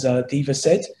 as Diva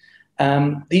said.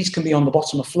 These can be on the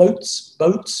bottom of floats,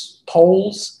 boats,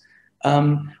 poles.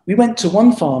 We went to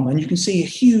one farm and you can see a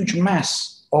huge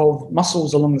mass of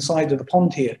mussels along the side of the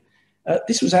pond here.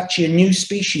 This was actually a new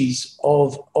species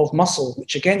of mussel,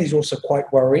 which again is also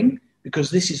quite worrying,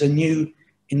 because this is a new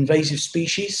invasive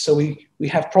species. So we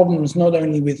have problems not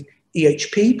only with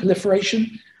EHP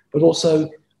proliferation, but also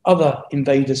other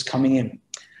invaders coming in.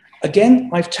 Again,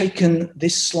 I've taken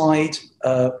this slide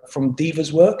from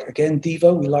Diva's work. Again,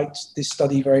 Diva, we liked this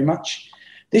study very much.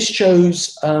 This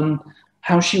shows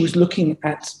how she was looking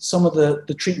at some of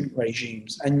the treatment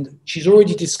regimes. And she's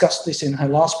already discussed this in her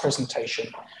last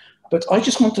presentation. But I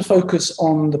just want to focus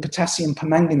on the potassium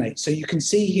permanganate. So you can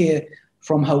see here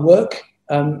from her work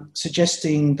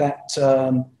suggesting that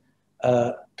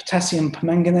potassium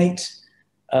permanganate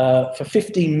for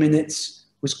 15 minutes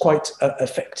was quite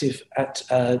effective at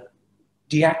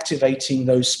deactivating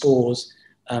those spores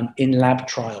in lab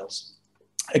trials.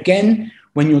 Again,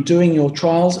 when you're doing your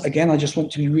trials, again, I just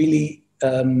want to be really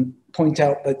point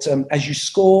out that as you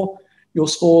score your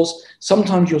spores,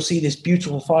 sometimes you'll see this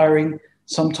beautiful firing,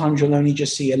 sometimes you'll only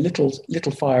just see a little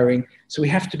firing. So we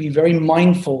have to be very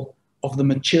mindful of the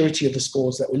maturity of the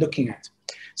spores that we're looking at.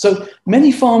 So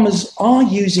many farmers are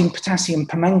using potassium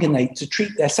permanganate to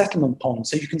treat their settlement ponds.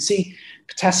 So you can see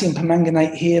potassium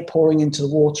permanganate here pouring into the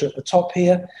water at the top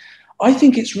here. I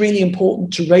think it's really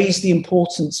important to raise the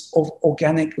importance of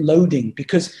organic loading,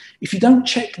 because if you don't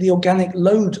check the organic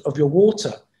load of your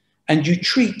water and you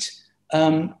treat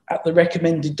at the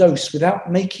recommended dose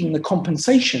without making the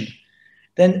compensation,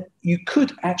 then you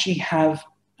could actually have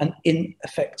an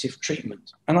ineffective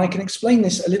treatment. And I can explain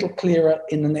this a little clearer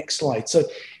in the next slide. So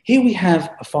here we have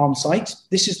a farm site.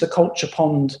 This is the culture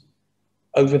pond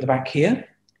over the back here.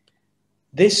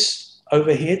 This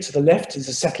over here to the left is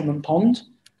a settlement pond.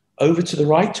 Over to the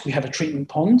right, we have a treatment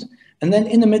pond. And then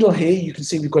in the middle here, you can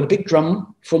see we've got a big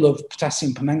drum full of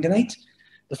potassium permanganate.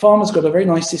 The farmer's got a very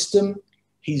nice system.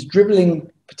 He's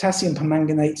dribbling potassium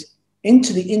permanganate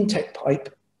into the intake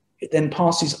pipe. It then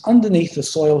passes underneath the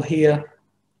soil here,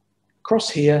 across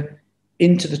here,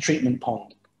 into the treatment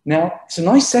pond. Now, it's a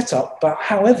nice setup, but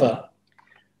however,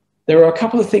 there are a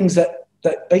couple of things that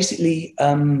basically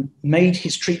made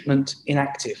his treatment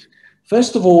inactive.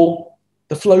 First of all,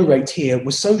 the flow rate here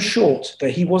was so short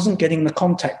that he wasn't getting the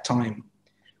contact time,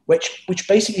 which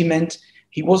basically meant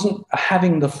he wasn't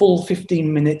having the full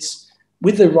 15 minutes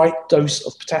with the right dose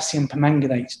of potassium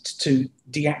permanganate to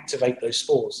deactivate those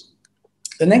spores.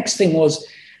 The next thing was,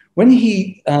 when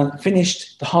he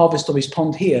finished the harvest of his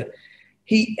pond here,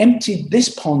 he emptied this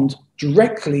pond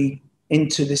directly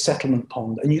into this settlement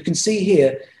pond. And you can see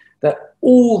here that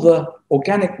all the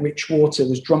organic rich water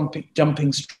was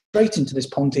jumping straight into this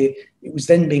pond here. It was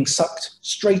then being sucked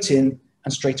straight in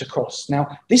and straight across.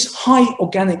 Now, this high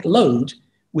organic load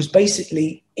was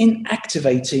basically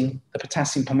inactivating the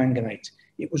potassium permanganate.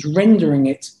 It was rendering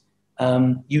it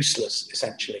useless,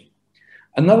 essentially.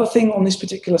 Another thing on this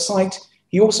particular site,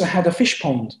 he also had a fish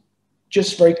pond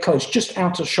just very close, just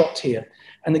out of shot here.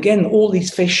 And again, all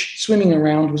these fish swimming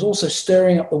around was also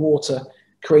stirring up the water,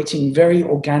 creating very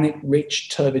organic, rich,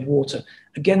 turbid water.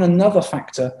 Again, another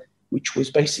factor which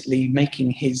was basically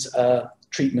making his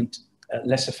treatment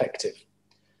less effective.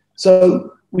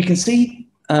 So we can see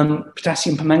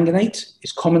potassium permanganate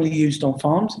is commonly used on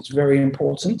farms. It's very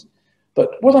important.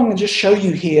 But what I'm going to just show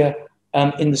you here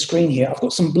in the screen here, I've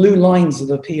got some blue lines that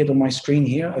have appeared on my screen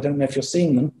here. I don't know if you're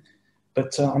seeing them,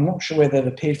 but I'm not sure where they've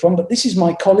appeared from. But this is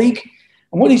my colleague.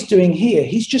 And what he's doing here,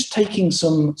 he's just taking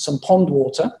some pond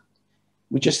water.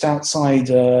 We're just outside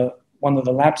one of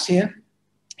the labs here.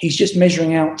 He's just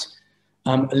measuring out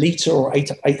a litre or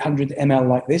 800 ml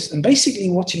like this. And basically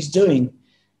what he's doing,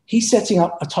 he's setting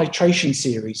up a titration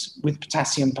series with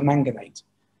potassium permanganate.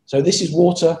 So this is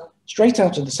water straight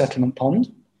out of the settlement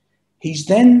pond. He's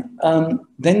then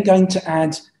going to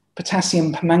add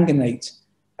potassium permanganate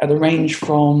at a range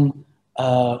from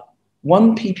 1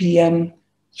 ppm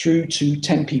through to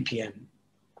 10 ppm.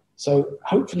 So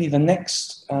hopefully the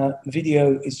next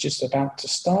video is just about to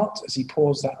start as he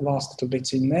pours that last little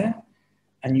bit in there.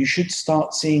 And you should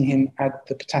start seeing him add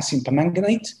the potassium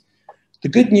permanganate. The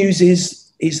good news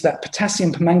is that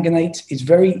potassium permanganate is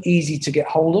very easy to get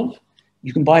hold of.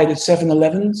 You can buy it at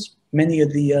 7-Elevens, many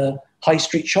of the high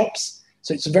street shops.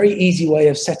 So it's a very easy way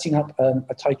of setting up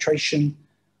a titration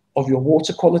of your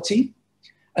water quality.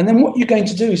 And then what you're going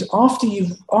to do is after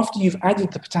you've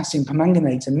added the potassium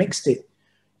permanganate and mixed it,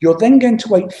 you're then going to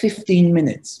wait 15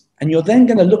 minutes and you're then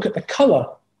going to look at the color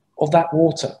of that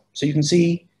water. So you can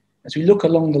see, as we look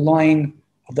along the line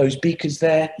of those beakers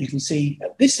there, you can see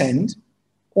at this end,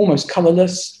 almost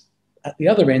colorless, at the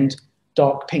other end,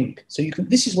 dark pink. So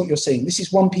this is what you're seeing. This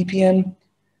is 1 ppm,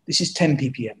 this is 10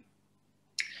 ppm.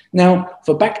 Now,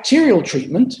 for bacterial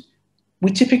treatment,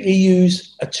 we typically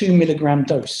use a 2 milligram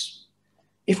dose.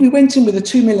 If we went in with a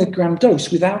 2 milligram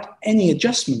dose without any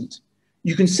adjustment,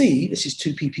 you can see, this is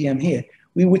 2 ppm here,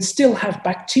 we would still have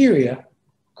bacteria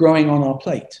growing on our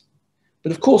plate.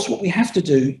 But of course, what we have to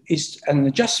do is an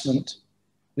adjustment.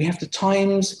 We have to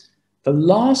times the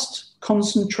last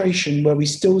concentration where we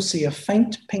still see a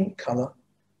faint pink color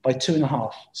by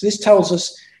 2.5. So this tells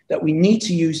us that we need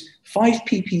to use 5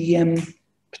 ppm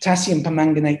potassium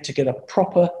permanganate to get a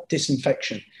proper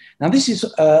disinfection. Now this is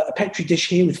a Petri dish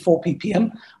here with 4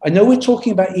 ppm. I know we're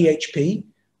talking about EHP,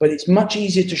 but it's much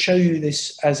easier to show you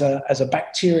this as a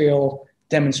bacterial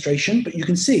demonstration. But you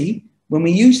can see when we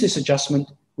use this adjustment,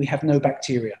 we have no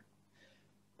bacteria.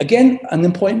 Again,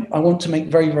 an point I want to make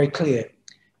very, very clear.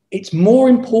 It's more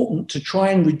important to try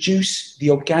and reduce the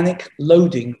organic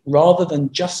loading rather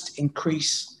than just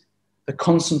increase the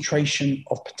concentration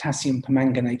of potassium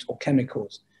permanganate or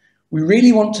chemicals. We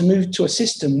really want to move to a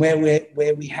system where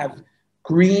we have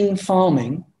green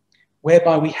farming,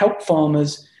 whereby we help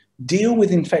farmers deal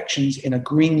with infections in a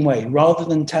green way rather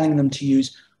than telling them to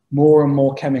use more and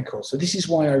more chemicals. So this is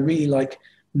why I really like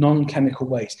non-chemical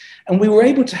ways. And we were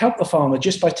able to help the farmer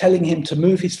just by telling him to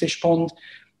move his fish pond,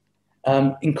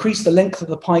 increase the length of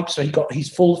the pipe so he got his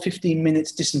full 15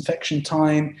 minutes disinfection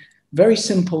time. Very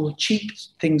simple, cheap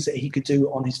things that he could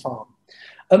do on his farm.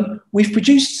 We've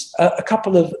produced a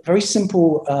couple of very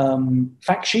simple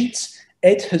fact sheets.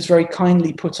 Ed has very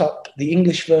kindly put up the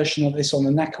English version of this on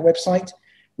the NACA website.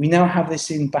 We now have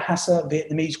this in Bahasa,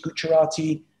 Vietnamese,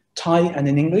 Gujarati, Thai, and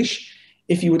in English.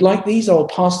 If you would like these, I will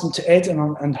pass them to Ed,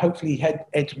 and hopefully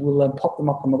Ed will pop them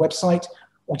up on the website.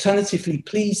 Alternatively,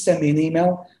 please send me an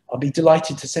email. I'll be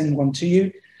delighted to send one to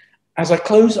you. As I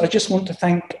close, I just want to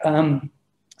thank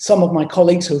some of my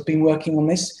colleagues who have been working on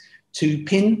this, to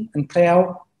Pin and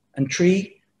Cleo and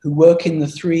Tree, who work in the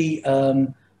 3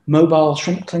 mobile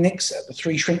shrimp clinics at the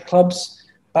 3 shrimp clubs,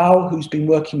 Bao, who's been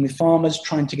working with farmers,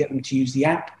 trying to get them to use the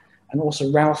app, and also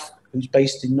Ralph, who's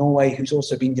based in Norway, who's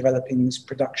also been developing this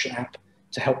production app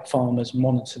to help farmers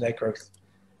monitor their growth.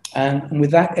 And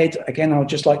with that, Ed, again, I would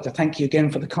just like to thank you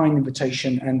again for the kind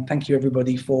invitation, and thank you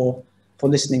everybody for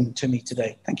listening to me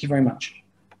today. Thank you very much.